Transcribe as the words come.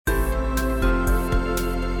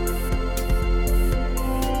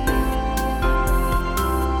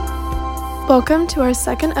Welcome to our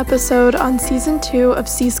second episode on Season 2 of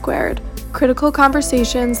C Squared, critical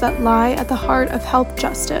conversations that lie at the heart of health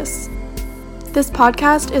justice. This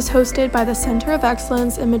podcast is hosted by the Center of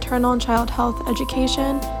Excellence in Maternal and Child Health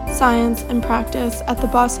Education, Science, and Practice at the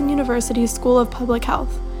Boston University School of Public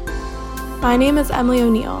Health. My name is Emily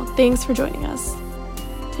O'Neill. Thanks for joining us.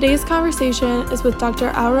 Today's conversation is with Dr.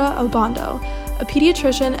 Aura Obando, a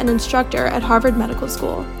pediatrician and instructor at Harvard Medical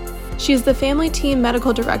School. She is the Family Team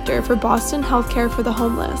Medical Director for Boston Healthcare for the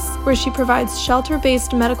Homeless, where she provides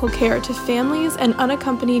shelter-based medical care to families and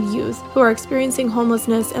unaccompanied youth who are experiencing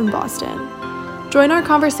homelessness in Boston. Join our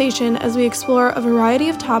conversation as we explore a variety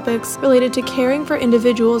of topics related to caring for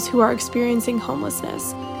individuals who are experiencing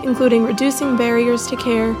homelessness, including reducing barriers to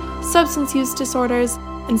care, substance use disorders,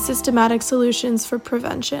 and systematic solutions for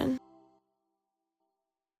prevention.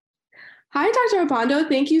 Hi, Dr. Obando.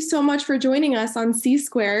 Thank you so much for joining us on C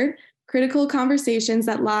Squared, critical conversations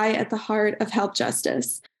that lie at the heart of health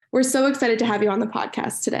justice. We're so excited to have you on the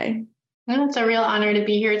podcast today. It's a real honor to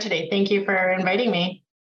be here today. Thank you for inviting me.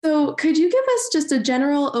 So could you give us just a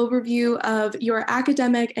general overview of your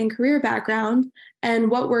academic and career background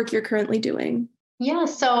and what work you're currently doing? Yeah,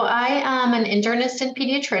 so I am an internist and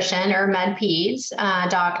pediatrician, or med-peds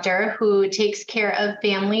doctor, who takes care of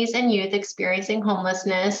families and youth experiencing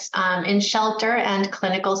homelessness in shelter and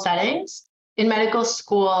clinical settings. In medical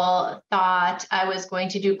school, thought I was going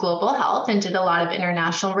to do global health and did a lot of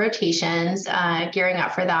international rotations, gearing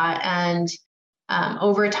up for that. And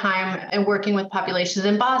over time, and working with populations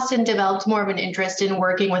in Boston, developed more of an interest in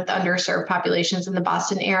working with underserved populations in the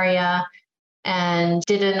Boston area, and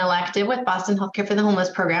did an elective with Boston Healthcare for the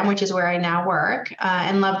Homeless program, which is where I now work,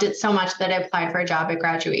 and loved it so much that I applied for a job at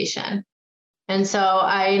graduation. And so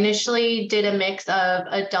I initially did a mix of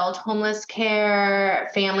adult homeless care,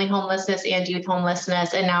 family homelessness, and youth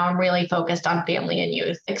homelessness. And now I'm really focused on family and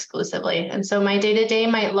youth exclusively. And so my day-to-day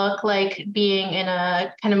might look like being in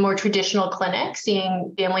a kind of more traditional clinic,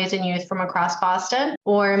 seeing families and youth from across Boston,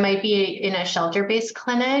 or it might be in a shelter-based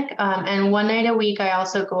clinic. And one night a week, I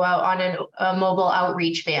also go out on a mobile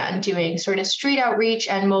outreach van, doing sort of street outreach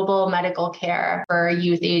and mobile medical care for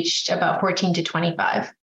youth aged about 14 to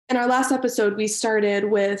 25. In our last episode, we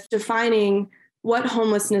started with defining what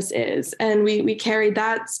homelessness is, and we carried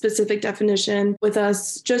that specific definition with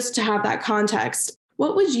us just to have that context.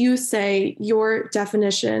 What would you say your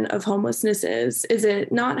definition of homelessness is? Is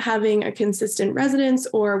it not having a consistent residence,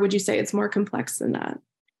 or would you say it's more complex than that?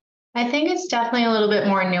 I think it's definitely a little bit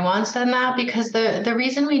more nuanced than that, because the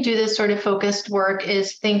reason we do this sort of focused work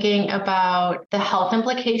is thinking about the health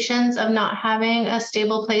implications of not having a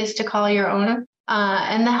stable place to call your own.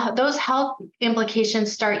 Those health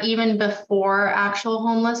implications start even before actual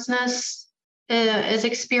homelessness is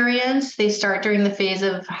experienced. They start during the phase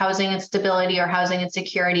of housing instability, or housing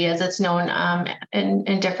insecurity, as it's known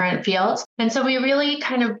in different fields. And so we really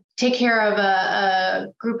kind of take care of a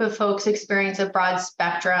group of folks experience a broad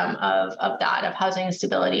spectrum of housing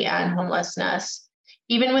instability and homelessness.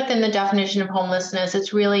 Even within the definition of homelessness,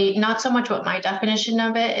 it's really not so much what my definition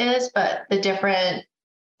of it is, but the different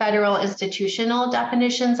federal institutional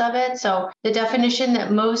definitions of it. So the definition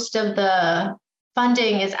that most of the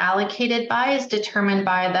funding is allocated by is determined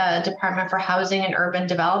by the Department for Housing and Urban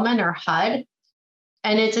Development, or HUD.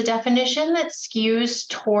 And it's a definition that skews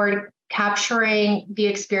toward capturing the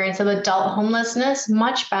experience of adult homelessness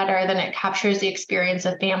much better than it captures the experience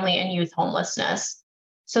of family and youth homelessness.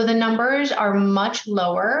 So the numbers are much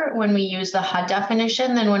lower when we use the HUD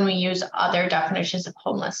definition than when we use other definitions of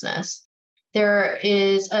homelessness. There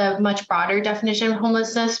is a much broader definition of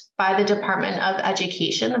homelessness by the Department of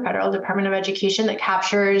Education, the Federal Department of Education, that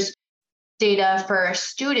captures data for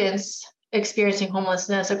students experiencing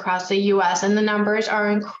homelessness across the U.S. And the numbers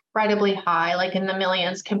are incredibly high, like in the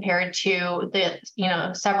millions, compared to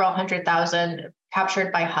the several hundred thousand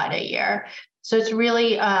captured by HUD a year. So it's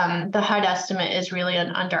really, the HUD estimate is really an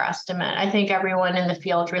underestimate. I think everyone in the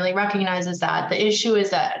field really recognizes that. The issue is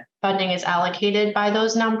that funding is allocated by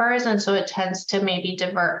those numbers, and so it tends to maybe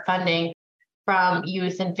divert funding from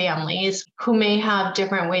youth and families who may have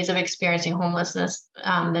different ways of experiencing homelessness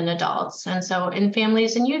than adults. And so in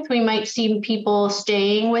families and youth, we might see people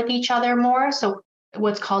staying with each other more. So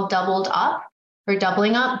what's called doubled up, or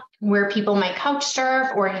doubling up, where people might couch surf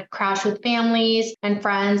or crash with families and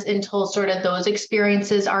friends until sort of those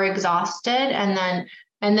experiences are exhausted, and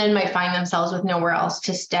then might find themselves with nowhere else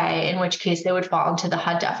to stay, in which case they would fall into the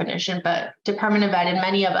HUD definition. But Department of Ed and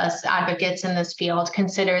many of us advocates in this field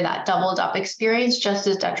consider that doubled up experience just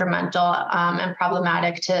as detrimental and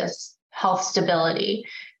problematic to health stability.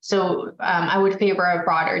 So I would favor a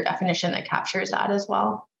broader definition that captures that as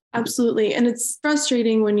well. Absolutely. And it's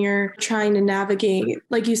frustrating when you're trying to navigate,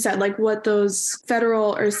 like you said, like what those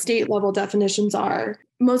federal or state level definitions are,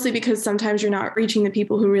 mostly because sometimes you're not reaching the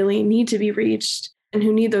people who really need to be reached and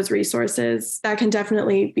who need those resources. That can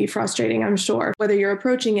definitely be frustrating, I'm sure, whether you're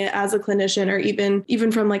approaching it as a clinician or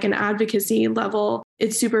even from like an advocacy level.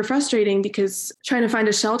 It's super frustrating because trying to find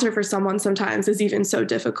a shelter for someone sometimes is even so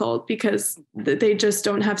difficult because they just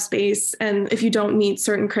don't have space. And if you don't meet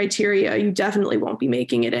certain criteria, you definitely won't be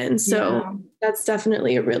making it in. So that's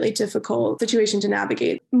definitely a really difficult situation to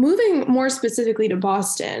navigate. Moving more specifically to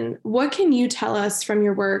Boston, what can you tell us from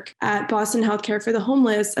your work at Boston Healthcare for the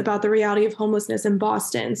Homeless about the reality of homelessness in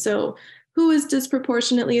Boston? So who is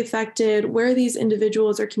disproportionately affected, where these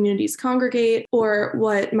individuals or communities congregate, or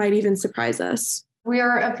what might even surprise us? We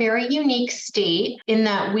are a very unique state in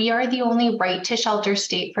that we are the only right to shelter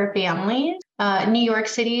state for families. New York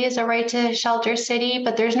City is a right to shelter city,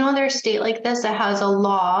 but there's no other state like this that has a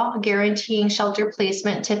law guaranteeing shelter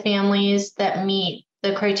placement to families that meet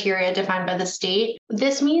the criteria defined by the state.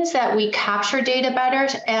 This means that we capture data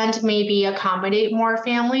better and maybe accommodate more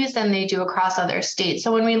families than they do across other states.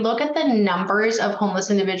 So when we look at the numbers of homeless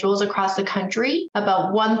individuals across the country,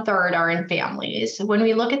 about 1/3 are in families. When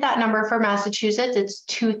we look at that number for Massachusetts, it's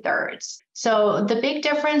 2/3. So the big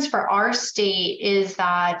difference for our state is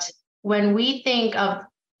that when we think of,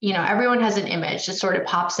 everyone has an image that sort of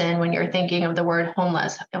pops in when you're thinking of the word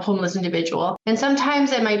homeless, a homeless individual. And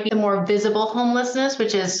sometimes it might be the more visible homelessness,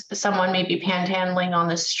 which is someone maybe panhandling on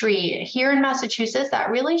the street. Here in Massachusetts, that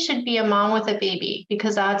really should be a mom with a baby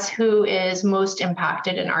because that's who is most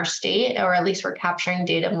impacted in our state, or at least we're capturing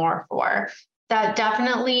data more for. That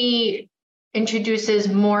definitely introduces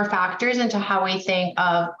more factors into how we think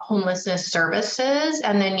of homelessness services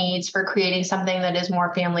and the needs for creating something that is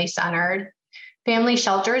more family-centered. Family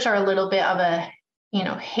shelters are a little bit of a,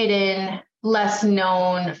 hidden, less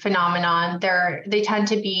known phenomenon. They tend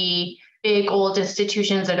to be big old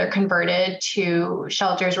institutions that are converted to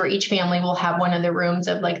shelters where each family will have one of the rooms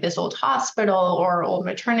of like this old hospital or old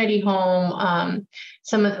maternity home.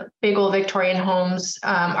 Some of the big old Victorian homes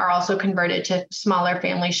are also converted to smaller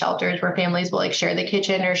family shelters where families will like share the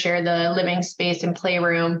kitchen or share the living space and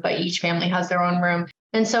playroom, but each family has their own room.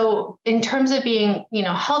 And so in terms of being,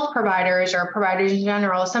 health providers or providers in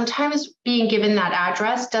general, sometimes being given that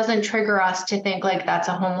address doesn't trigger us to think like that's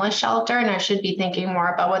a homeless shelter. And I should be thinking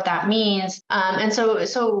more about what that means. And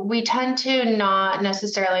so we tend to not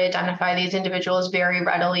necessarily identify these individuals very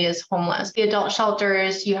readily as homeless. The adult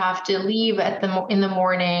shelters, you have to leave in the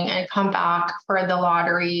morning and come back for the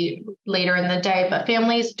lottery later in the day. But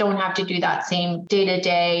families don't have to do that same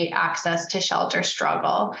day-to-day access to shelter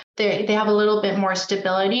struggle. They have a little bit more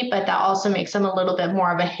stability, but that also makes them a little bit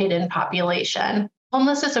more of a hidden population.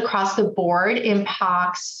 Homelessness across the board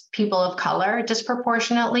impacts people of color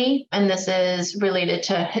disproportionately. And this is related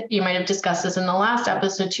to, you might have discussed this in the last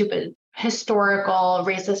episode too, but historical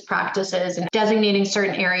racist practices and designating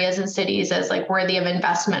certain areas and cities as like worthy of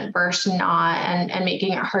investment versus not, and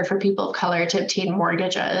making it hard for people of color to obtain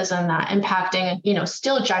mortgages, and that impacting,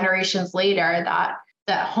 still generations later, that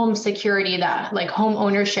home security, that like home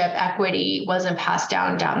ownership equity wasn't passed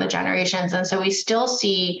down the generations. And so we still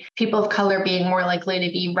see people of color being more likely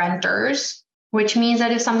to be renters, which means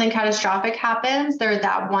that if something catastrophic happens, they're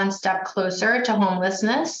that one step closer to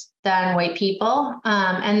homelessness than white people.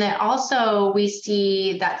 And that also we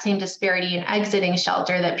see that same disparity in exiting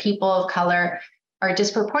shelter, that people of color are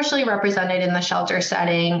disproportionately represented in the shelter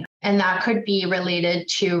setting. And that could be related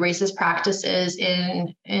to racist practices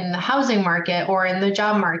in the housing market or in the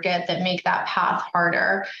job market that make that path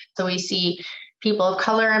harder. So we see people of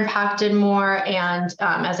color impacted more, and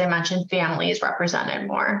as I mentioned, families represented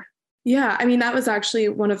more. Yeah, I mean, that was actually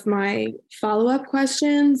one of my follow-up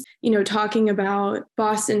questions, talking about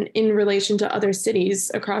Boston in relation to other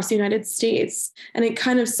cities across the United States. And it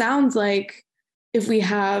kind of sounds like if we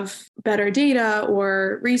have better data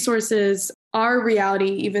or resources, our reality,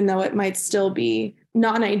 even though it might still be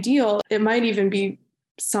not ideal, it might even be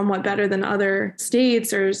somewhat better than other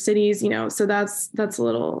states or cities, so that's a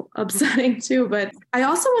little upsetting too. But I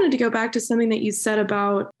also wanted to go back to something that you said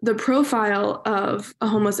about the profile of a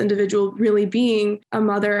homeless individual really being a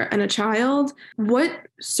mother and a child. What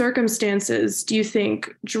circumstances do you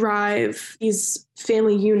think drive these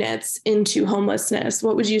family units into homelessness?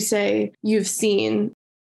 What would you say you've seen?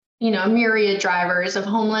 Myriad drivers of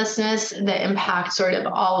homelessness that impact sort of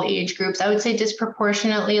all age groups. I would say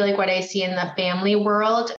disproportionately, like what I see in the family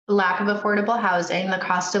world, lack of affordable housing, the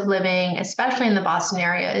cost of living, especially in the Boston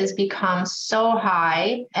area, has become so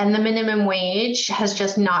high, and the minimum wage has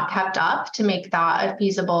just not kept up to make that a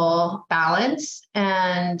feasible balance.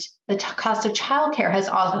 And the cost of childcare has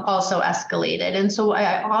also escalated. And so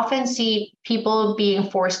I often see people being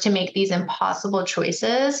forced to make these impossible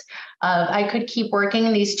choices of I could keep working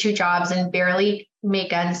in these two jobs and barely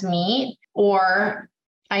make ends meet, or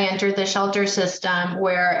I entered the shelter system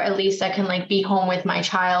where at least I can like be home with my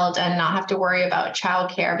child and not have to worry about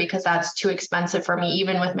childcare because that's too expensive for me,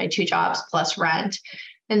 even with my two jobs plus rent.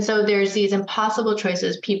 And so there's these impossible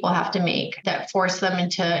choices people have to make that force them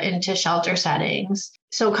into shelter settings.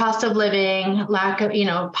 So cost of living, lack of,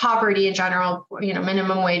 poverty in general,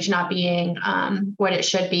 minimum wage not being what it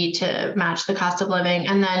should be to match the cost of living.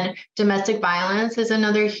 And then domestic violence is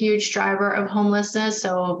another huge driver of homelessness.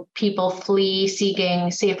 So people flee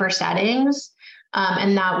seeking safer settings.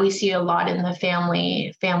 And that we see a lot in the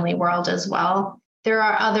family world as well. There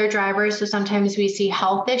are other drivers. So sometimes we see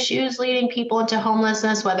health issues leading people into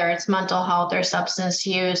homelessness, whether it's mental health or substance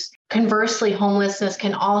use. Conversely, homelessness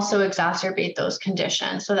can also exacerbate those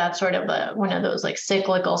conditions. So that's sort of one of those like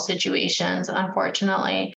cyclical situations,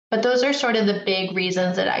 unfortunately. But those are sort of the big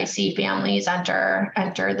reasons that I see families enter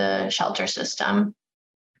the shelter system.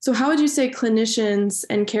 So how would you say clinicians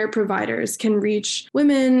and care providers can reach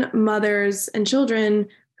women, mothers, and children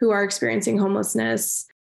who are experiencing homelessness?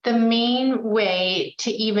 The main way to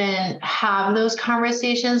even have those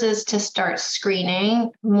conversations is to start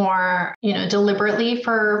screening more, deliberately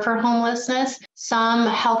for homelessness. Some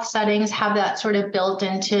health settings have that sort of built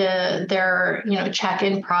into their,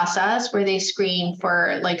 check-in process where they screen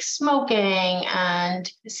for like smoking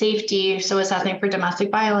and safety, so assessing for domestic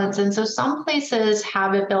violence. And so some places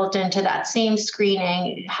have it built into that same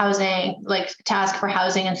screening, housing, like to ask for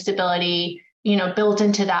housing and stability, built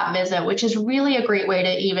into that visit, which is really a great way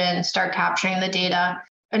to even start capturing the data.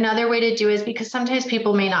 Another way to do is because sometimes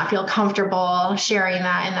people may not feel comfortable sharing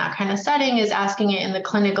that in that kind of setting is asking it in the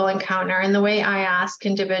clinical encounter. And the way I ask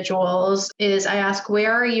individuals is I ask,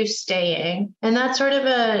 where are you staying? And that's sort of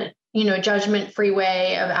a judgment-free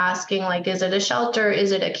way of asking, like, is it a shelter?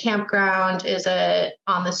 Is it a campground? Is it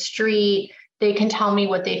on the street? They can tell me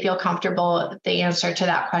what they feel comfortable. The answer to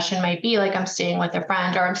that question might be like, I'm staying with a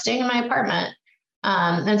friend or I'm staying in my apartment.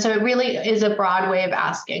 And so it really is a broad way of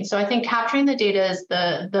asking. So I think capturing the data is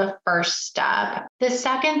the first step. The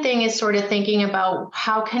second thing is sort of thinking about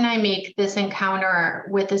how can I make this encounter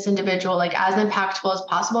with this individual like as impactful as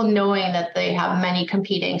possible, knowing that they have many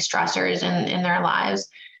competing stressors in their lives.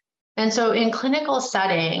 And so in clinical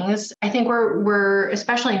settings, I think we're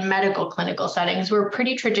especially in medical clinical settings, we're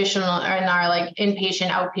pretty traditional in our like inpatient,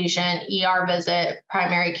 outpatient, ER visit,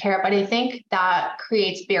 primary care. But I think that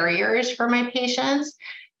creates barriers for my patients.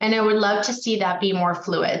 And I would love to see that be more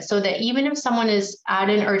fluid so that even if someone is at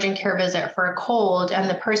an urgent care visit for a cold and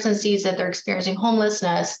the person sees that they're experiencing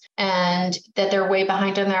homelessness and that they're way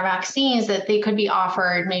behind on their vaccines, that they could be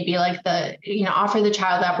offered maybe like offer the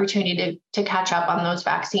child the opportunity to catch up on those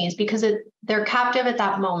vaccines because they're captive at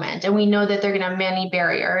that moment. And we know that they're going to have many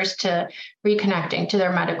barriers to reconnecting to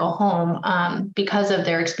their medical home because of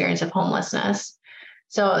their experience of homelessness.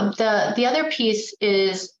 So the other piece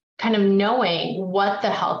is kind of knowing what the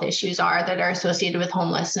health issues are that are associated with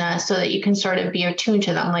homelessness so that you can sort of be attuned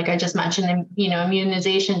to them. Like I just mentioned,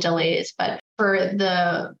 immunization delays, but for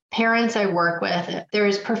the parents I work with, there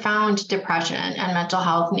is profound depression and mental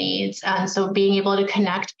health needs. And so being able to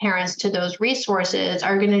connect parents to those resources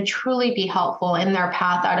are going to truly be helpful in their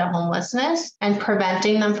path out of homelessness and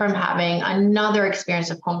preventing them from having another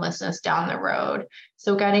experience of homelessness down the road.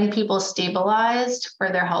 So getting people stabilized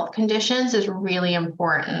for their health conditions is really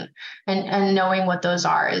important. And knowing what those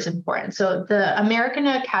are is important. So the American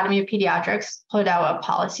Academy of Pediatrics put out a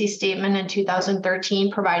policy statement in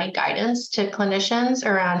 2013 providing guidance to clinicians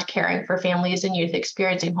around caring for families and youth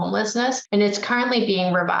experiencing homelessness. And it's currently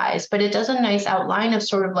being revised, but it does a nice outline of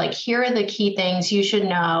sort of like, here are the key things you should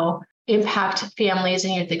know impact families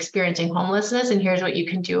and youth experiencing homelessness, and here's what you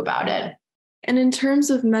can do about it. And in terms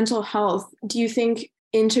of mental health, do you think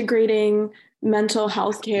integrating mental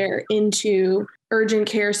health care into urgent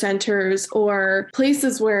care centers or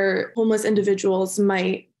places where homeless individuals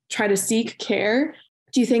might try to seek care,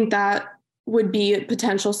 do you think that would be a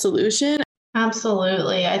potential solution?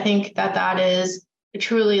 Absolutely. I think that is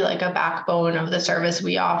truly like a backbone of the service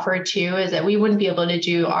we offer too, is that we wouldn't be able to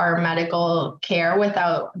do our medical care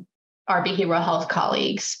without our behavioral health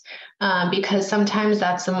colleagues, because sometimes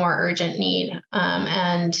that's the more urgent need.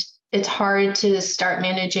 And it's hard to start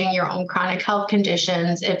managing your own chronic health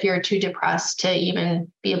conditions if you're too depressed to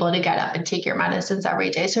even be able to get up and take your medicines every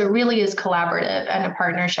day. So it really is collaborative and a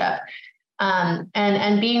partnership.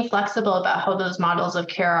 and being flexible about how those models of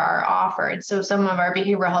care are offered. So some of our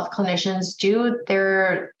behavioral health clinicians do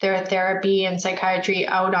their therapy and psychiatry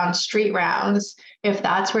out on street rounds, if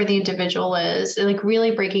that's where the individual is, like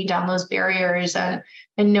really breaking down those barriers and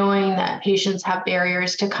knowing that patients have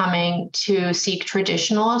barriers to coming to seek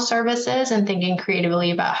traditional services and thinking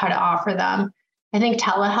creatively about how to offer them. I think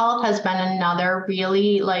telehealth has been another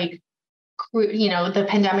really the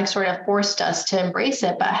pandemic sort of forced us to embrace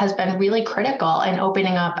it, but has been really critical in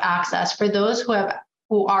opening up access for those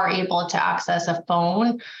who are able to access a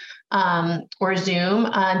phone or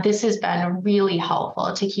Zoom. This has been really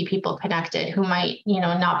helpful to keep people connected who might,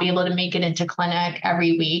 not be able to make it into clinic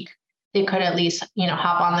every week. They could at least,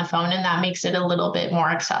 hop on the phone, and that makes it a little bit more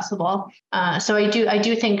accessible. So I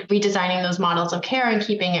do think redesigning those models of care and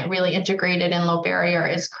keeping it really integrated and low barrier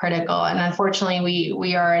is critical. And unfortunately,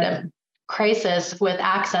 we are at a crisis with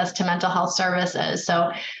access to mental health services.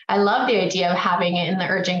 So I love the idea of having it in the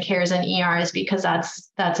urgent cares and ERs, because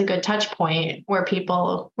that's a good touch point where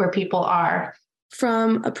people are.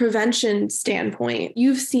 From a prevention standpoint,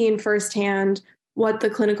 you've seen firsthand what the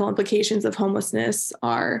clinical implications of homelessness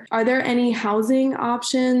are. Are there any housing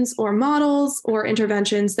options or models or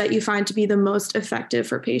interventions that you find to be the most effective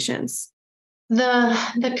for patients? The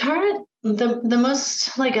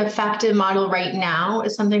most effective model right now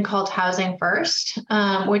is something called Housing First,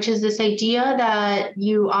 which is this idea that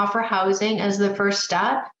you offer housing as the first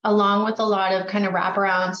step, along with a lot of kind of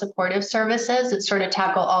wraparound supportive services that sort of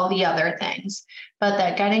tackle all the other things. But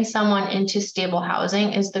that getting someone into stable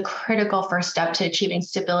housing is the critical first step to achieving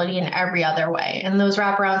stability in every other way. And those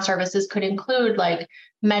wraparound services could include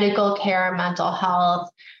medical care, mental health,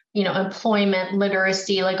 employment,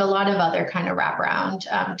 literacy, like a lot of other kind of wraparound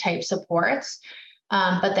type supports.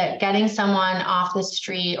 But that getting someone off the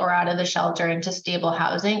street or out of the shelter into stable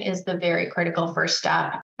housing is the very critical first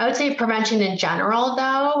step. I would say prevention in general,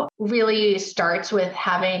 though, really starts with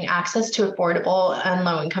having access to affordable and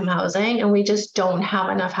low-income housing. And we just don't have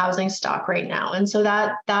enough housing stock right now. And so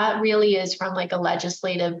that really is from a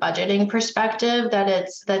legislative budgeting perspective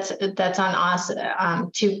that's on us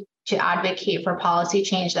to advocate for policy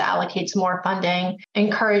change that allocates more funding,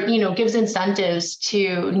 gives incentives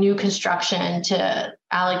to new construction to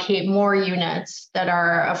allocate more units that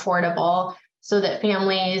are affordable so that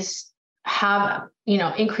families have,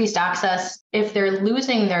 increased access if they're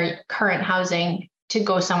losing their current housing to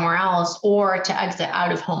go somewhere else or to exit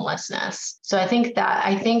out of homelessness. So I think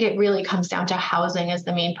it really comes down to housing as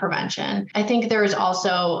the main prevention. I think there's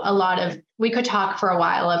also we could talk for a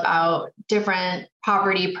while about different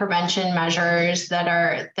poverty prevention measures that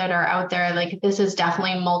are out there. This is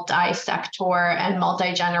definitely multi-sector and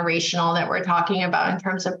multi-generational that we're talking about in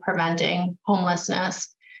terms of preventing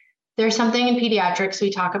homelessness. There's something in pediatrics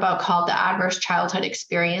we talk about called the adverse childhood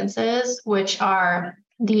experiences, which are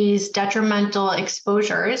these detrimental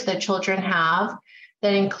exposures that children have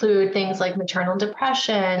that include things like maternal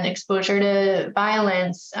depression, exposure to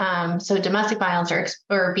violence, so domestic violence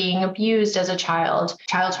or being abused as a child,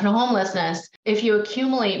 childhood homelessness. If you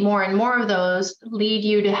accumulate more and more of those, lead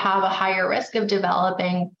you to have a higher risk of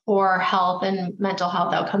developing poor health and mental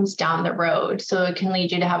health outcomes down the road. So it can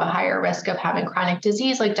lead you to have a higher risk of having chronic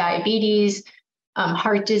disease like diabetes,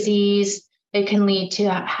 heart disease. It can lead to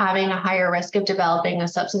having a higher risk of developing a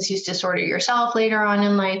substance use disorder yourself later on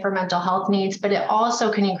in life or mental health needs, but it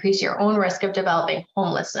also can increase your own risk of developing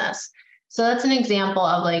homelessness. So that's an example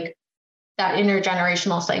of that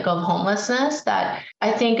intergenerational cycle of homelessness that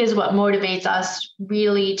I think is what motivates us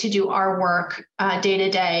really to do our work day to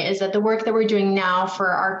day, is that the work that we're doing now for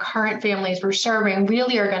our current families we're serving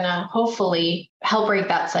really are going to hopefully help break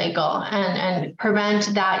that cycle and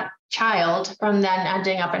prevent that child from then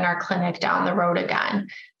ending up in our clinic down the road again.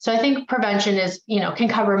 So I think prevention can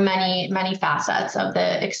cover many, many facets of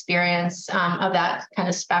the experience of that kind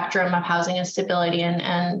of spectrum of housing instability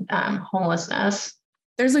and homelessness.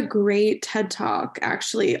 There's a great TED Talk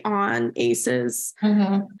actually on ACEs,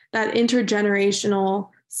 that intergenerational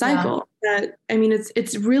cycle that,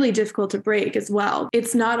 it's really difficult to break as well.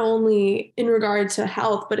 It's not only in regard to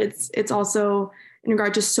health, but it's also in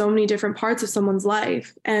regard to so many different parts of someone's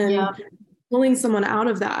life. And pulling someone out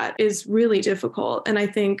of that is really difficult. And I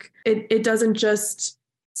think it doesn't just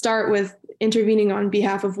start with intervening on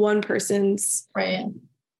behalf of one person's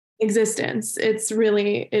existence. It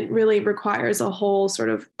really requires a whole sort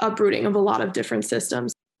of uprooting of a lot of different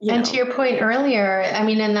systems. To your point earlier,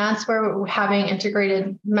 and that's where having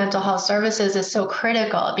integrated mental health services is so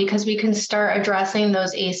critical, because we can start addressing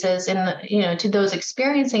those ACEs to those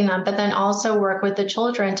experiencing them, but then also work with the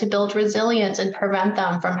children to build resilience and prevent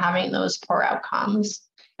them from having those poor outcomes.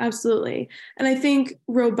 Absolutely. And I think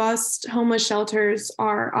robust homeless shelters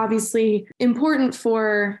are obviously important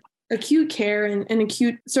for acute care and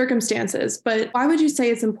acute circumstances. But why would you say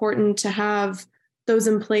it's important to have those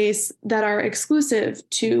in place that are exclusive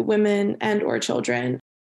to women and or children?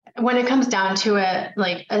 When it comes down to it,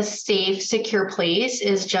 like a safe, secure place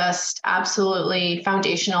is just absolutely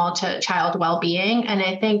foundational to child well-being. And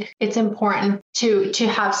I think it's important to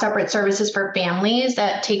have separate services for families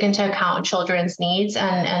that take into account children's needs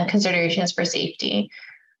and considerations for safety.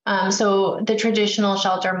 So the traditional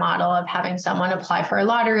shelter model of having someone apply for a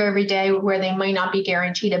lottery every day where they might not be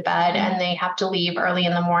guaranteed a bed and they have to leave early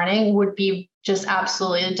in the morning would be just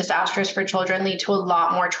absolutely disastrous for children, lead to a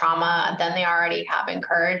lot more trauma than they already have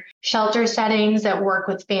incurred. Shelter settings that work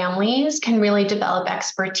with families can really develop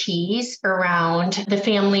expertise around the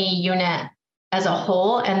family unit as a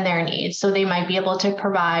whole and their needs. So they might be able to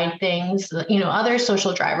provide things, other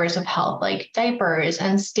social drivers of health like diapers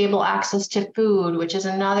and stable access to food, which is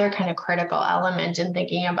another kind of critical element in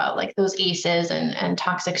thinking about like those ACEs and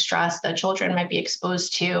toxic stress that children might be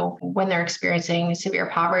exposed to when they're experiencing severe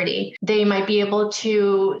poverty. They might be able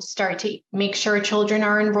to start to make sure children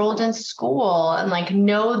are enrolled in school and like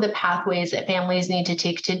know the pathways that families need to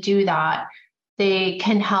take to do that. They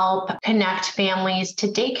can help connect families to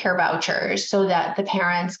daycare vouchers so that the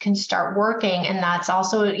parents can start working. And that's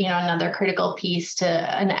also, another critical piece to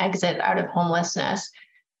an exit out of homelessness.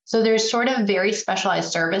 So there's sort of very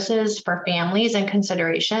specialized services for families and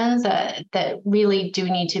considerations that really do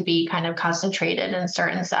need to be kind of concentrated in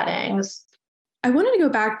certain settings. I wanted to go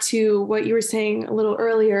back to what you were saying a little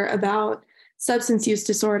earlier about substance use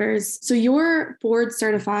disorders. So you're board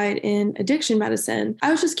certified in addiction medicine.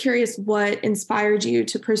 I was just curious what inspired you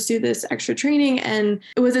to pursue this extra training. And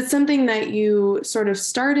was it something that you sort of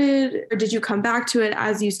started, or did you come back to it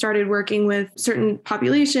as you started working with certain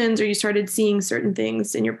populations, or you started seeing certain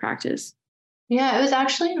things in your practice? Yeah, it was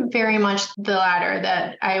actually very much the latter,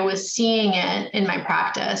 that I was seeing it in my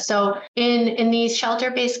practice. So in these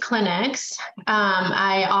shelter-based clinics,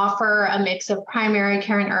 I offer a mix of primary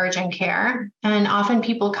care and urgent care. And often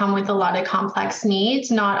people come with a lot of complex needs,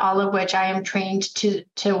 not all of which I am trained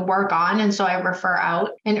to work on. And so I refer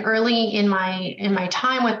out. And early in my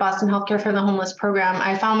time with Boston Healthcare for the Homeless program,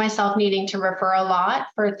 I found myself needing to refer a lot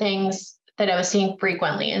for things that I was seeing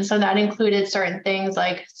frequently. And so that included certain things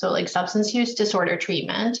like substance use disorder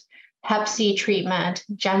treatment, Hep C treatment,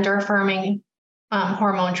 gender affirming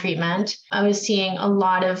hormone treatment. I was seeing a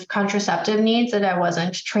lot of contraceptive needs that I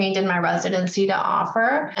wasn't trained in my residency to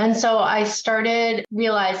offer. And so I started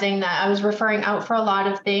realizing that I was referring out for a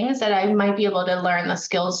lot of things that I might be able to learn the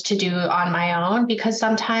skills to do on my own, because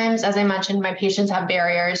sometimes, as I mentioned, my patients have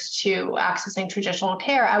barriers to accessing traditional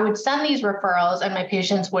care. I would send these referrals and my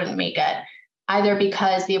patients wouldn't make it, either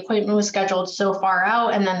because the appointment was scheduled so far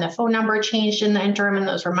out and then the phone number changed in the interim and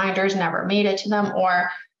those reminders never made it to them,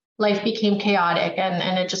 or life became chaotic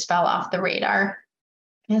and it just fell off the radar.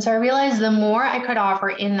 And so I realized the more I could offer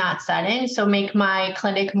in that setting, so make my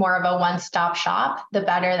clinic more of a one-stop shop, the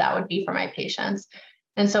better that would be for my patients.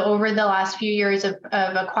 And so over the last few years of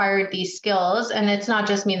acquired these skills, and it's not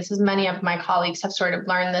just me, this is many of my colleagues have sort of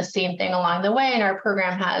learned the same thing along the way. And our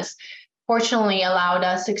program has fortunately allowed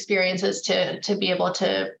us experiences to be able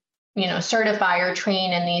to, certify or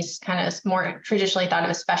train in these kind of more traditionally thought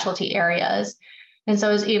of as specialty areas. And so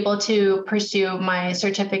I was able to pursue my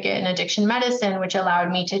certificate in addiction medicine, which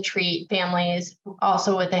allowed me to treat families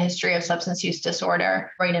also with a history of substance use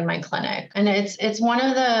disorder right in my clinic. And it's one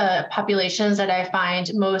of the populations that I find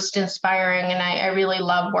most inspiring, and I really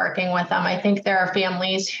love working with them. I think there are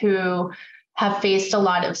families who have faced a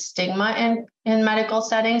lot of stigma in medical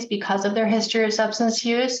settings because of their history of substance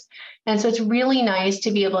use. And so it's really nice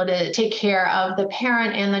to be able to take care of the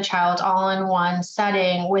parent and the child all in one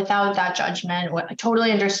setting without that judgment,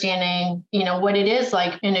 totally understanding, what it is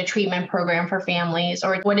like in a treatment program for families,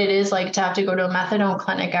 or what it is like to have to go to a methadone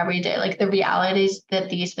clinic every day, like the realities that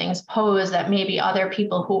these things pose that maybe other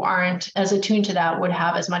people who aren't as attuned to that would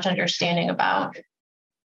have as much understanding about.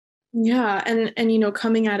 Yeah. And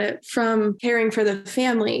coming at it from caring for the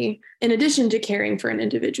family, in addition to caring for an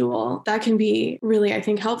individual, that can be really, I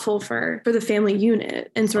think, helpful for the family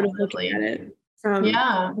unit and sort of looking at it from.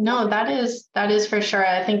 Yeah, no, that is for sure.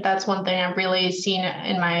 I think that's one thing I've really seen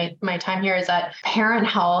in my time here is that parent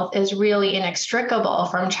health is really inextricable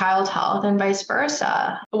from child health and vice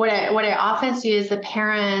versa. What I often see is the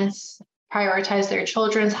parents prioritize their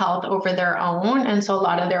children's health over their own. And so a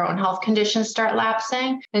lot of their own health conditions start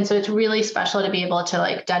lapsing. And so it's really special to be able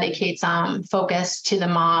to dedicate some focus to the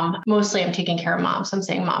mom. Mostly I'm taking care of mom, so I'm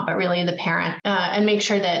saying mom, but really the parent, and make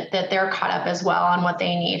sure that they're caught up as well on what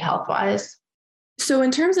they need health-wise. So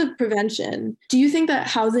in terms of prevention, do you think that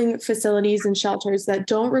housing facilities and shelters that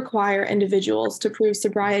don't require individuals to prove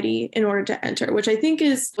sobriety in order to enter, which I think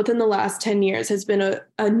is within the last 10 years has been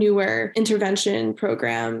a newer intervention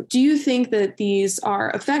program, do you think that these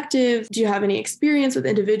are effective? Do you have any experience with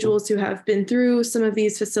individuals who have been through some of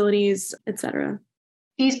these facilities, et cetera?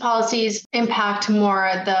 These policies impact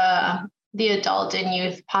more the adult and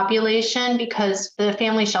youth population because the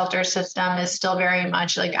family shelter system is still very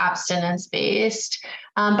much like abstinence based.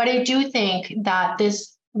 But I do think that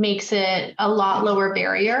this makes it a lot lower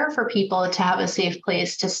barrier for people to have a safe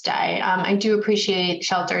place to stay. I do appreciate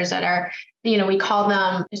shelters that are, we call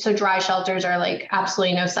them, so dry shelters are like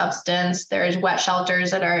absolutely no substance. There's wet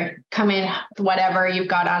shelters that are come in whatever you've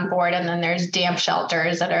got on board. And then there's damp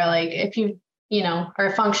shelters that are like, if you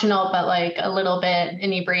are functional, but like a little bit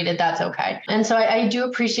inebriated, that's okay. And so I do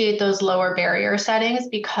appreciate those lower barrier settings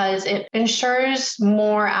because it ensures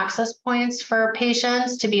more access points for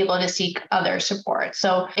patients to be able to seek other support.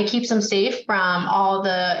 So it keeps them safe from all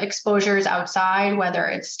the exposures outside, whether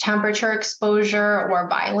it's temperature exposure or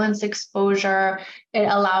violence exposure. It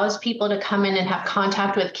allows people to come in and have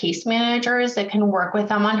contact with case managers that can work with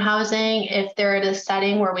them on housing. If they're at a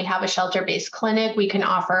setting where we have a shelter-based clinic, we can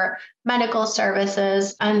offer medical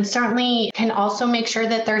services and certainly can also make sure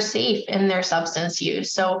that they're safe in their substance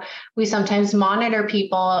use. So we sometimes monitor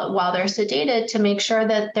people while they're sedated to make sure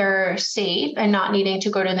that they're safe and not needing to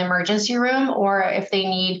go to the emergency room, or if they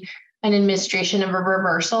need an administration of a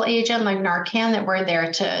reversal agent like Narcan, that we're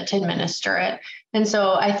there to administer it. And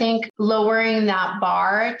so I think lowering that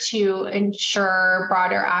bar to ensure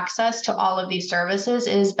broader access to all of these services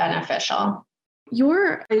is beneficial.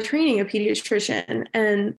 You're training a pediatrician,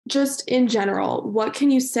 and just in general, what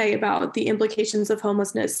can you say about the implications of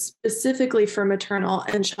homelessness specifically for maternal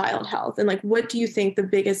and child health? And like, what do you think the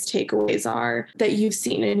biggest takeaways are that you've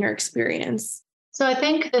seen in your experience? So I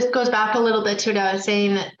think this goes back a little bit to what I was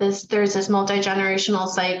saying, that there's this multi-generational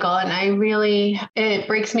cycle. And it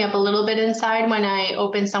breaks me up a little bit inside when I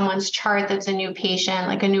open someone's chart that's a new patient,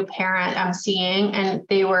 like a new parent I'm seeing, and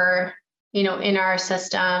they were, in our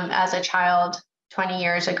system as a child 20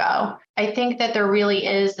 years ago. I think that there really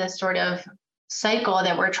is this sort of cycle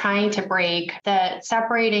that we're trying to break, that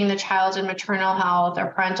separating the child's and maternal health or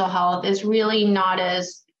parental health is really not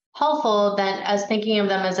as helpful than as thinking of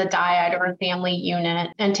them as a dyad or a family unit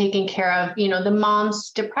and taking care of, the mom's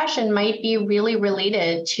depression might be really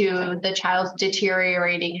related to the child's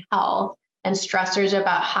deteriorating health and stressors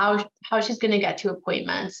about how she's going to get to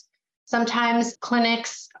appointments. Sometimes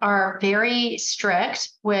clinics are very strict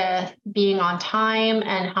with being on time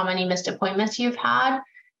and how many missed appointments you've had.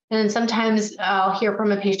 And sometimes I'll hear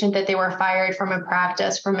from a patient that they were fired from a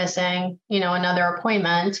practice for missing, another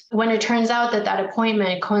appointment, when it turns out that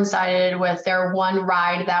appointment coincided with their one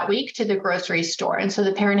ride that week to the grocery store. And so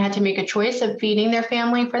the parent had to make a choice of feeding their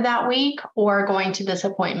family for that week or going to this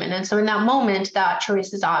appointment. And so in that moment, that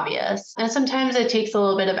choice is obvious. And sometimes it takes a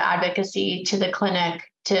little bit of advocacy to the clinic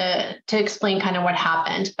to explain kind of what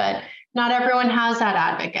happened, but not everyone has that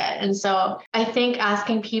advocate. And so I think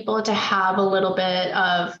asking people to have a little bit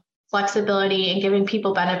of flexibility and giving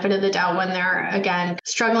people benefit of the doubt when they're, again,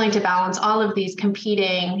 struggling to balance all of these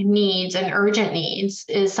competing needs and urgent needs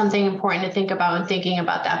is something important to think about when thinking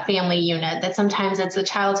about that family unit, that sometimes it's the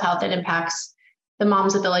child's health that impacts the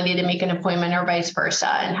mom's ability to make an appointment or vice versa,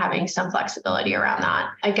 and having some flexibility around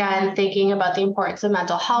that. Again, thinking about the importance of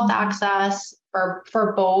mental health access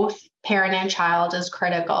for both parent and child is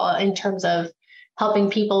critical in terms of helping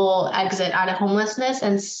people exit out of homelessness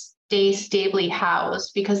and stay stably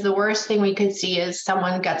housed, because the worst thing we could see is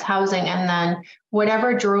someone gets housing and then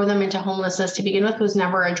whatever drove them into homelessness to begin with was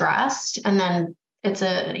never addressed. And then it's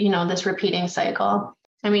this repeating cycle.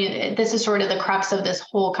 I mean, this is sort of the crux of this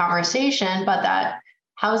whole conversation, but that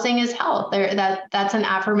housing is health. That's an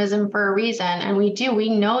aphorism for a reason. And we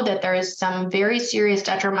know that there is some very serious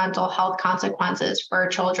detrimental health consequences for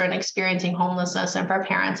children experiencing homelessness and for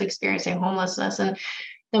parents experiencing homelessness. And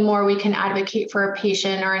the more we can advocate for a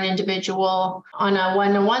patient or an individual on a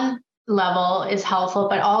one-to-one level is helpful,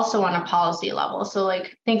 but also on a policy level. So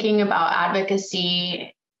like thinking about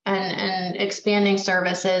advocacy and expanding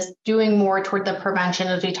services, doing more toward the prevention,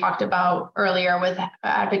 as we talked about earlier with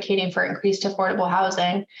advocating for increased affordable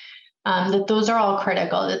housing, that those are all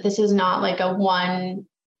critical, that this is not like a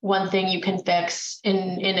one thing you can fix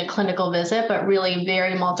in a clinical visit, but really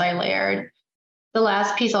very multi-layered. The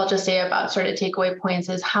last piece I'll just say about sort of takeaway points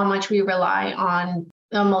is how much we rely on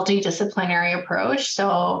a multidisciplinary approach.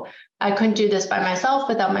 So I couldn't do this by myself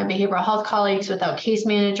without my behavioral health colleagues, without case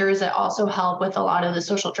managers that also help with a lot of the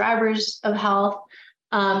social drivers of health.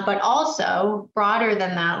 But also broader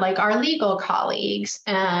than that, like our legal colleagues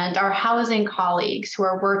and our housing colleagues who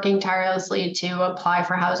are working tirelessly to apply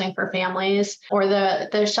for housing for families, or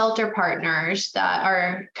the shelter partners that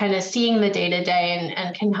are kind of seeing the day-to-day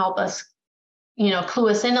and can help us, clue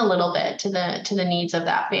us in a little bit to the needs of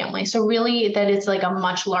that family. So really that it's like a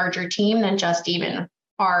much larger team than just even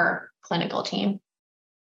our clinical team.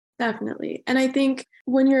 Definitely. And I think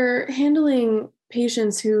when you're handling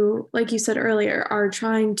patients who, like you said earlier, are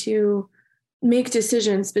trying to make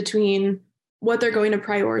decisions between what they're going to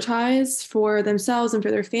prioritize for themselves and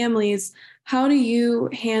for their families, how do you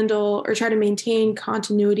handle or try to maintain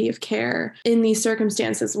continuity of care in these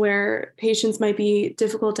circumstances where patients might be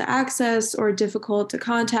difficult to access or difficult to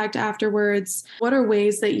contact afterwards? What are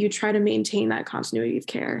ways that you try to maintain that continuity of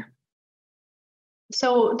care?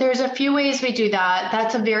 So there's a few ways we do that.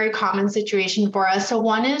 That's a very common situation for us. So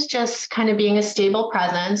one is just kind of being a stable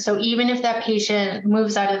presence. So even if that patient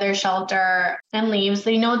moves out of their shelter and leaves,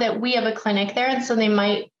 they know that we have a clinic there. And so they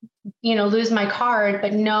might, lose my card,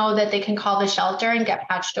 but know that they can call the shelter and get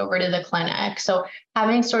patched over to the clinic. So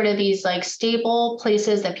having sort of these like stable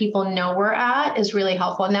places that people know we're at is really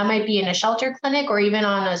helpful. And that might be in a shelter clinic or even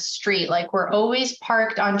on a street. Like we're always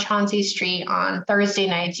parked on Chauncey Street on Thursday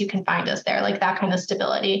nights. You can find us there, like that kind of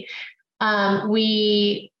stability.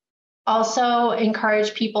 We also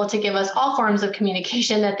encourage people to give us all forms of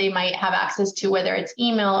communication that they might have access to, whether it's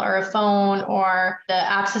email or a phone or the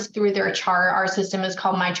access through their chart. Our system is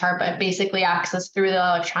called My Chart, but basically access through the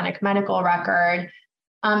electronic medical record.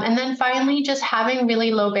 And then finally, just having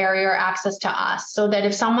really low barrier access to us so that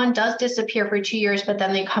if someone does disappear for 2 years, but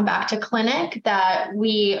then they come back to clinic, that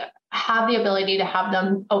we have the ability to have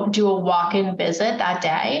them do a walk-in visit that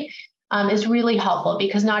day. Is really helpful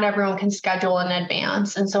because not everyone can schedule in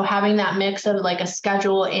advance. And so having that mix of like a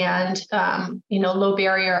schedule and, low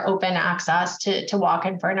barrier open access to walk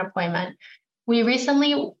in for an appointment. We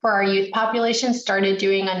recently, for our youth population, started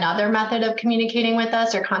doing another method of communicating with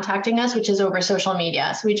us or contacting us, which is over social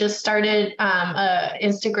media. So we just started an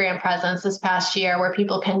Instagram presence this past year where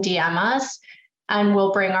people can DM us and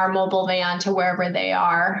we'll bring our mobile van to wherever they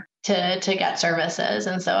are to get services.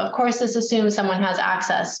 And so, of course, this assumes someone has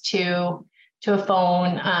access to a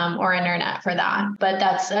phone or internet for that. But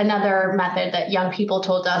that's another method that young people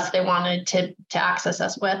told us they wanted to access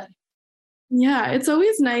us with. Yeah, it's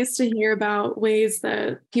always nice to hear about ways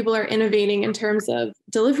that people are innovating in terms of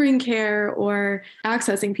delivering care or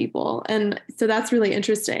accessing people. And so that's really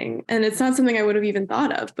interesting. And it's not something I would have even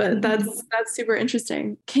thought of, but that's super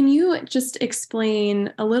interesting. Can you just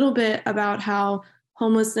explain a little bit about how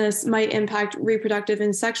homelessness might impact reproductive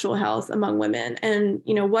and sexual health among women and,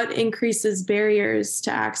 what increases barriers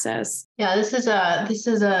to access? Yeah, this is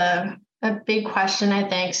a big question, I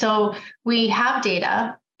think. So we have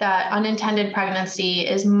data that unintended pregnancy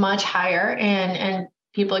is much higher in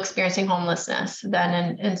people experiencing homelessness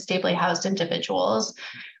than in stably housed individuals.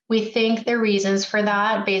 We think the reasons for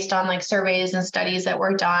that, based on like surveys and studies that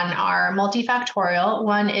were done, are multifactorial.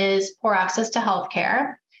 One is poor access to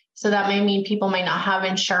healthcare. So that may mean people might not have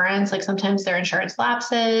insurance. Like sometimes their insurance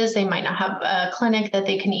lapses. They might not have a clinic that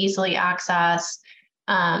they can easily access.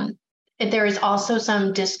 There is also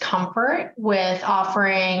some discomfort with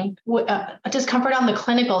offering discomfort on the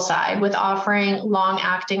clinical side with offering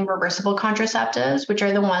long-acting reversible contraceptives, which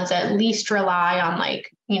are the ones that least rely on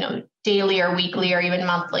daily or weekly or even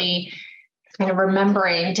monthly kind of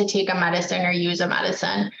remembering to take a medicine or use a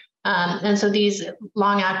medicine. And so these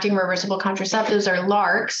long-acting reversible contraceptives or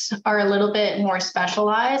LARCs are a little bit more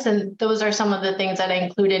specialized. And those are some of the things that I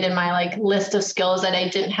included in my list of skills that I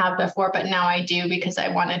didn't have before, but now I do because I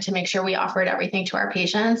wanted to make sure we offered everything to our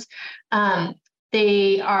patients.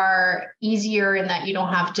 They are easier in that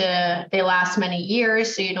they last many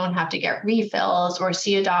years, so you don't have to get refills or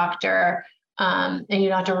see a doctor, and you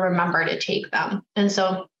don't have to remember to take them. And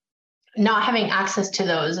so not having access to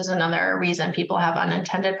those is another reason people have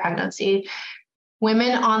unintended pregnancy.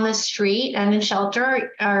 Women on the street and in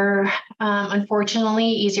shelter are unfortunately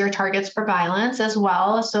easier targets for violence as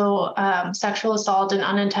well. So sexual assault and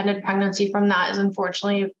unintended pregnancy from that is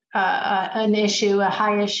unfortunately an issue, a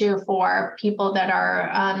high issue for people that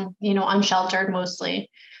are, unsheltered mostly,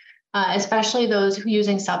 especially those who are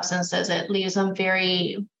using substances. It leaves them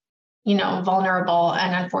very vulnerable,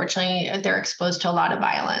 and unfortunately they're exposed to a lot of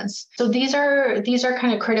violence. So these are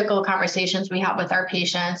kind of critical conversations we have with our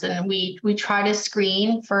patients, and we try to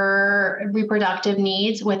screen for reproductive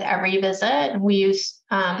needs with every visit. We use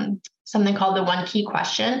something called the one key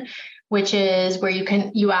question, which is where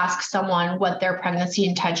you ask someone what their pregnancy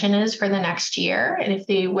intention is for the next year. And if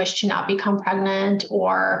they wish to not become pregnant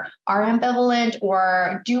or are ambivalent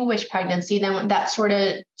or do wish pregnancy, then that sort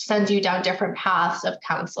of sends you down different paths of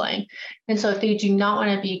counseling. And so if they do not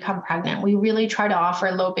want to become pregnant, we really try to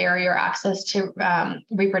offer low barrier access to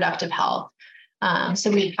reproductive health. So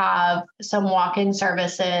we have some walk-in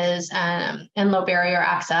services and low barrier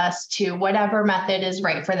access to whatever method is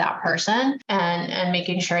right for that person and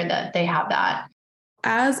making sure that they have that.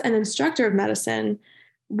 As an instructor of medicine,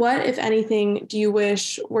 what, if anything, do you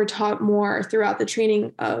wish were taught more throughout the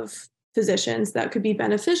training of physicians that could be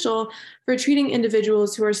beneficial for treating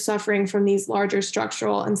individuals who are suffering from these larger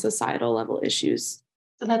structural and societal level issues?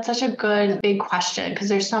 So that's such a good, big question, because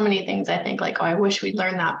there's so many things I think like, oh, I wish we'd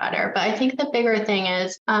learn that better. But I think the bigger thing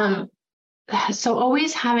is, so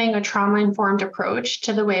always having a trauma-informed approach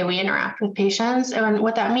to the way we interact with patients. And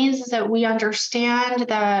what that means is that we understand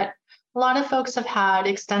that a lot of folks have had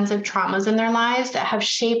extensive traumas in their lives that have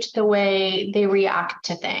shaped the way they react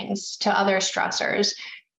to things, to other stressors.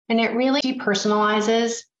 And it really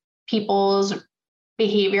depersonalizes people's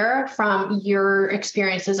behavior from your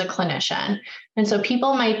experience as a clinician. And so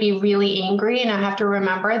people might be really angry, and I have to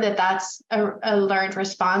remember that that's a learned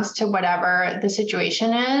response to whatever the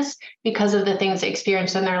situation is because of the things they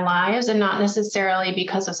experienced in their lives, and not necessarily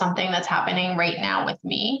because of something that's happening right now with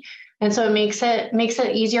me. And so it makes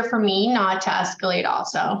it easier for me not to escalate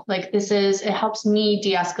also. Like it helps me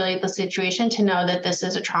de-escalate the situation to know that this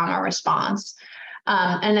is a trauma response.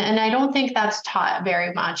 And I don't think that's taught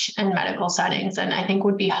very much in medical settings, and I think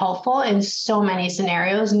would be helpful in so many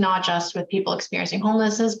scenarios, not just with people experiencing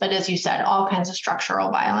homelessness, but as you said, all kinds of structural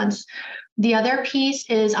violence. The other piece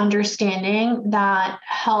is understanding that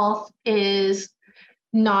health is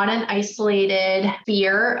not an isolated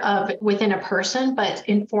fear of within a person, but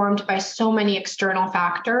informed by so many external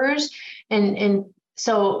factors. And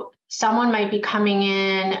so someone might be coming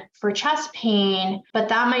in for chest pain, but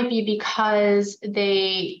that might be because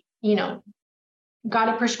they, got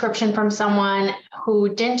a prescription from someone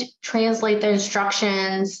who didn't translate the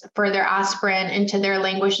instructions for their aspirin into their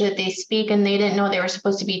language that they speak, and they didn't know they were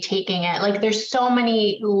supposed to be taking it. Like there's so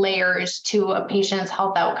many layers to a patient's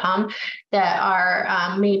health outcome that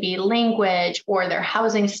are maybe language or their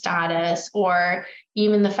housing status, or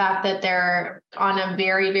even the fact that they're on a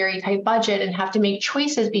very, very tight budget and have to make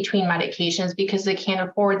choices between medications because they can't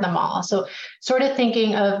afford them all. So sort of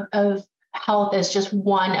thinking of health is just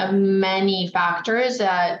one of many factors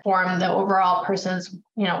that form the overall person's,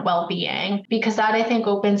 well-being, because that I think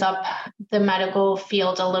opens up the medical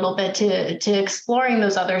field a little bit to exploring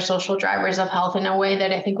those other social drivers of health in a way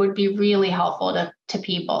that I think would be really helpful to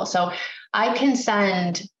people. So I can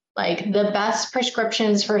send like the best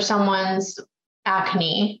prescriptions for someone's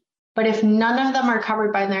acne, but if none of them are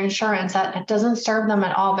covered by their insurance, that doesn't serve them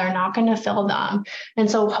at all. They're not going to fill them. And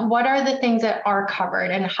so what are the things that are covered,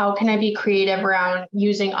 and how can I be creative around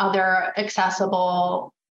using other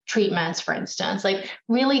accessible treatments, for instance, like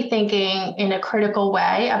really thinking in a critical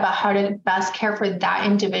way about how to best care for that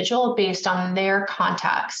individual based on their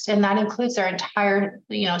context. And that includes their entire,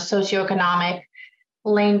 socioeconomic,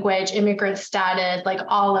 language, immigrant status, like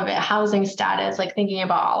all of it, housing status, like thinking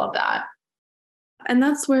about all of that. And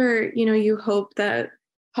that's where, you hope that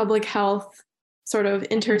public health sort of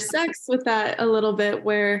intersects with that a little bit,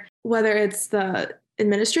 where whether it's the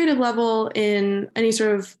administrative level in any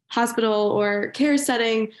sort of hospital or care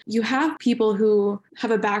setting, you have people who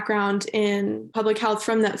have a background in public health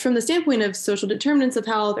from the standpoint of social determinants of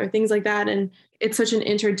health or things like that. And it's such an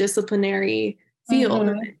interdisciplinary field.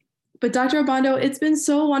 Mm-hmm. But Dr. Obando, it's been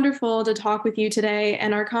so wonderful to talk with you today,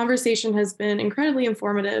 and our conversation has been incredibly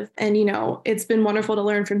informative. And, it's been wonderful to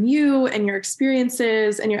learn from you and your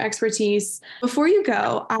experiences and your expertise. Before you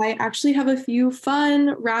go, I actually have a few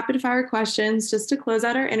fun rapid fire questions just to close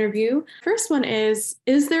out our interview. First one is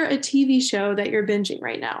there a TV show that you're binging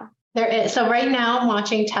right now? There is. So right now I'm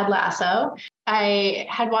watching Ted Lasso. I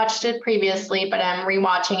had watched it previously, but I'm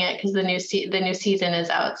rewatching it because the new season is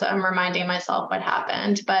out. So I'm reminding myself what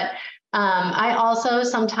happened. But I also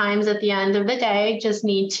sometimes at the end of the day just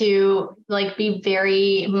need to be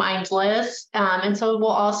very mindless. And so we'll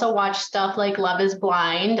also watch stuff like Love is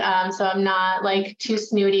Blind. So I'm not too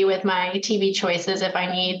snooty with my TV choices. If I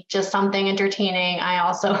need just something entertaining, I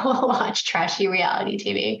also will watch trashy reality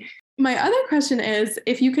TV. My other question is,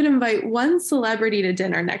 if you could invite one celebrity to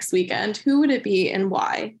dinner next weekend, who would it be and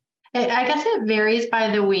why? I guess it varies by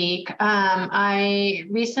the week. I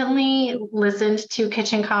recently listened to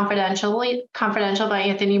Kitchen Confidential by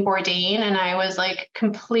Anthony Bourdain, and I was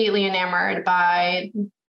completely enamored by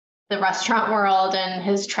the restaurant world and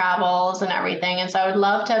his travels and everything. And so I would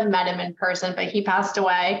love to have met him in person, but he passed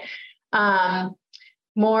away.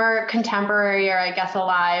 More contemporary, or I guess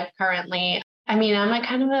alive currently. I mean, I'm a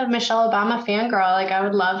kind of a Michelle Obama fangirl. Like, I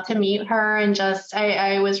would love to meet her, and just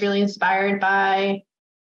I was really inspired by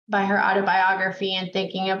her autobiography and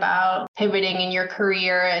thinking about pivoting in your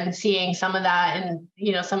career and seeing some of that and,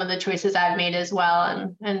 you know, some of the choices I've made as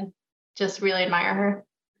well, and just really admire her.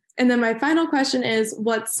 And then my final question is,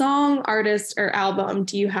 what song, artist, or album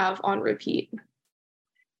do you have on repeat?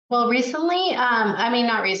 Well, recently,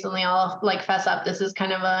 not recently, I'll like fess up. This is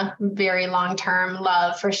kind of a very long-term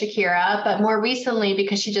love for Shakira, but more recently,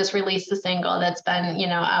 because she just released a single that's been, you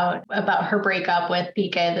know, out about her breakup with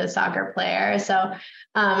Piqué, the soccer player. So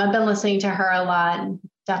I've been listening to her a lot and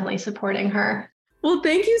definitely supporting her. Well,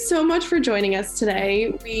 thank you so much for joining us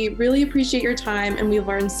today. We really appreciate your time and we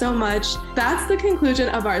learned so much. That's the conclusion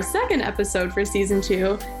of our second episode for season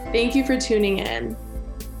 2. Thank you for tuning in.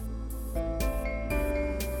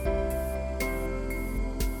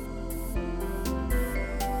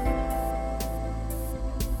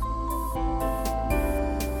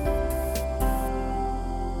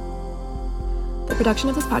 The production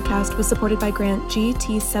of this podcast was supported by grant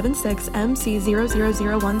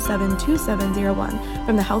GT76MC000172701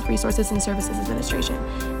 from the Health Resources and Services Administration,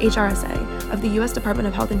 HRSA, of the U.S. Department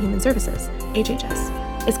of Health and Human Services,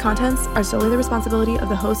 HHS. Its contents are solely the responsibility of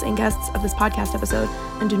the hosts and guests of this podcast episode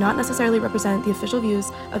and do not necessarily represent the official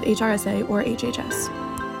views of HRSA or HHS.